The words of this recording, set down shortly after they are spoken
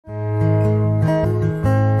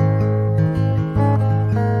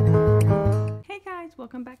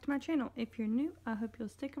channel. If you're new, I hope you'll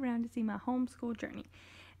stick around to see my homeschool journey.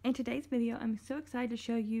 In today's video, I'm so excited to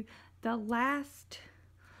show you the last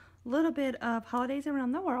little bit of holidays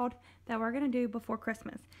around the world that we're going to do before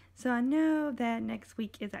Christmas. So I know that next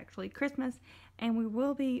week is actually Christmas, and we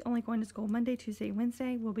will be only going to school Monday, Tuesday,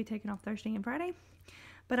 Wednesday. We'll be taking off Thursday and Friday.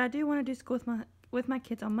 But I do want to do school with my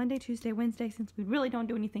kids on Monday, Tuesday, Wednesday, since we really don't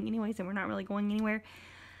do anything anyways and we're not really going anywhere.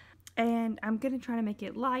 And I'm going to try to make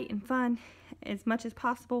it light and fun as much as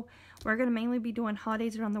possible. We're going to mainly be doing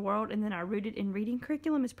holidays around the world, and then our Rooted in Reading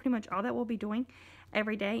curriculum is pretty much all that we'll be doing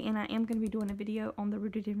every day. And I am going to be doing a video on the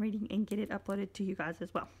Rooted in Reading and get it uploaded to you guys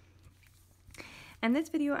as well. And this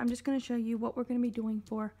video, I'm just going to show you what we're going to be doing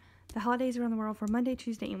for the holidays around the world for Monday,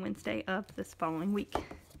 Tuesday, and Wednesday of this following week.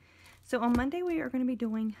 So on Monday, we are going to be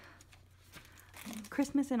doing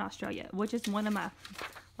Christmas in Australia, which is one of my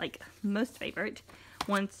most favorite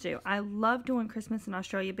ones to do. I love doing Christmas in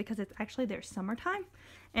Australia because it's actually their summertime,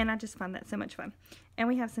 and I just find that so much fun. And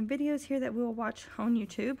we have some videos here that we will watch on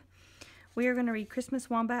YouTube. We are going to read Christmas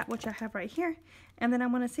Wombat, which I have right here, and then I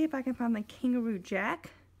want to see if I can find the Kangaroo Jack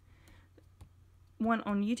one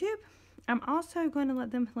on YouTube. I'm also going to let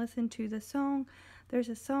them listen to the song. There's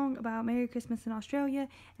a song about Merry Christmas in Australia,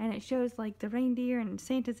 and it shows like the reindeer and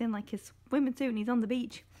Santa's in like his swimming suit and he's on the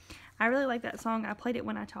beach. I really like that song. I played it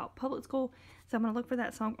when I taught public school, so I'm going to look for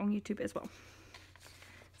that song on YouTube as well.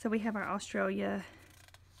 So we have our Australia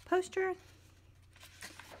poster.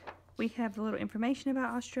 We have a little information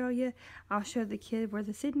about Australia. I'll show the kid where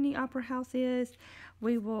the Sydney Opera House is.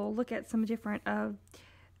 We will look at some different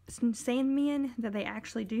some sandmen that they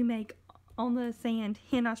actually do make on the sand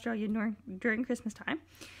in Australia during Christmas time.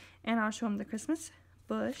 And I'll show them the Christmas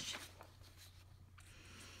bush.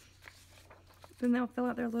 Then they'll fill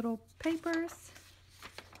out their little papers.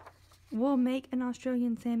 We'll make an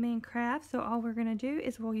Australian Sandman craft. So all we're going to do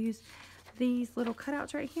is we'll use these little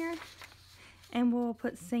cutouts right here, and we'll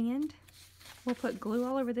put sand. We'll put glue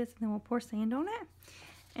all over this, and then we'll pour sand on it.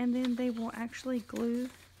 And then they will actually glue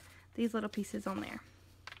these little pieces on there.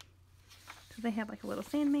 So they have like a little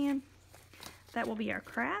Sandman. That will be our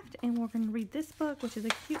craft, and we're going to read this book, which is a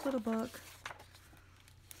cute little book.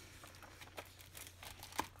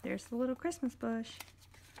 There's the little Christmas bush.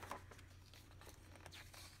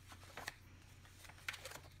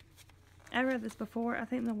 I read this before. I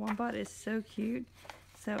think the Wombat is so cute,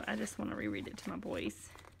 so I just want to reread it to my boys.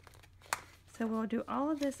 So we'll do all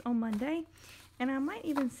of this on Monday, and I might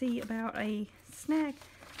even see about a snack,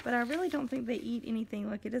 but I really don't think they eat anything.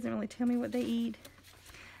 Like, it doesn't really tell me what they eat.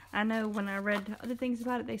 I know when I read other things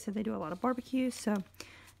about it, they said they do a lot of barbecues, so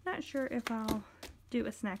not sure if I'll do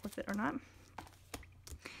a snack with it or not.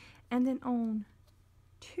 And then on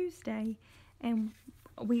Tuesday, and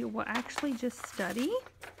we will actually just study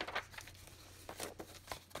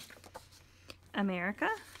America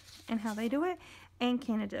and how they do it, and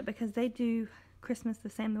Canada, because they do Christmas the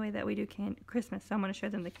same way that we do Christmas. So I'm going to show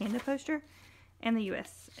them the Canada poster and the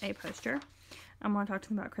USA poster. I'm going to talk to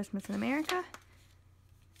them about Christmas in America,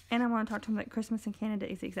 and I want to talk to them that Christmas in Canada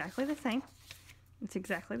is exactly the same. It's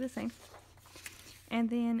exactly the same. And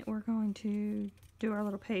then we're going to do our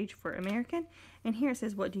little page for American. And here it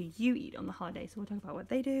says, what do you eat on the holidays? So we'll talk about what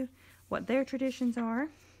they do, what their traditions are.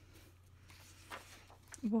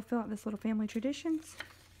 We'll fill out this little family traditions.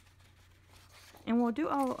 And we'll do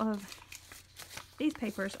all of these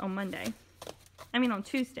papers on on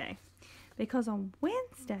Tuesday. Because on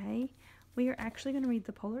Wednesday, we are actually going to read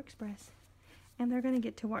the Polar Express. And they're going to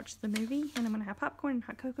get to watch the movie, and I'm going to have popcorn and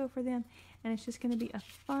hot cocoa for them, and it's just going to be a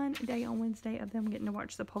fun day on Wednesday of them getting to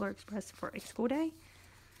watch the Polar Express for a school day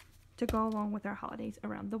to go along with our holidays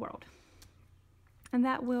around the world. And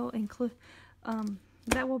that will include,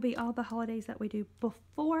 that will be all the holidays that we do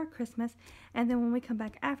before Christmas, and then when we come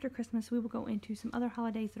back after Christmas, we will go into some other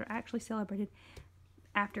holidays that are actually celebrated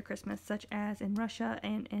after Christmas, such as in Russia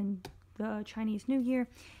and the Chinese New Year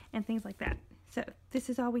and things like that. So this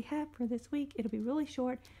is all we have for this week. It'll be really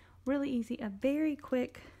short, really easy, a very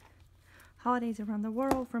quick holidays around the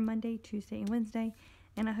world for Monday, Tuesday, and Wednesday.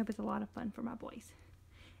 And I hope it's a lot of fun for my boys.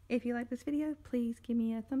 If you like this video, please give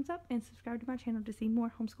me a thumbs up and subscribe to my channel to see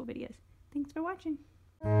more homeschool videos. Thanks for watching.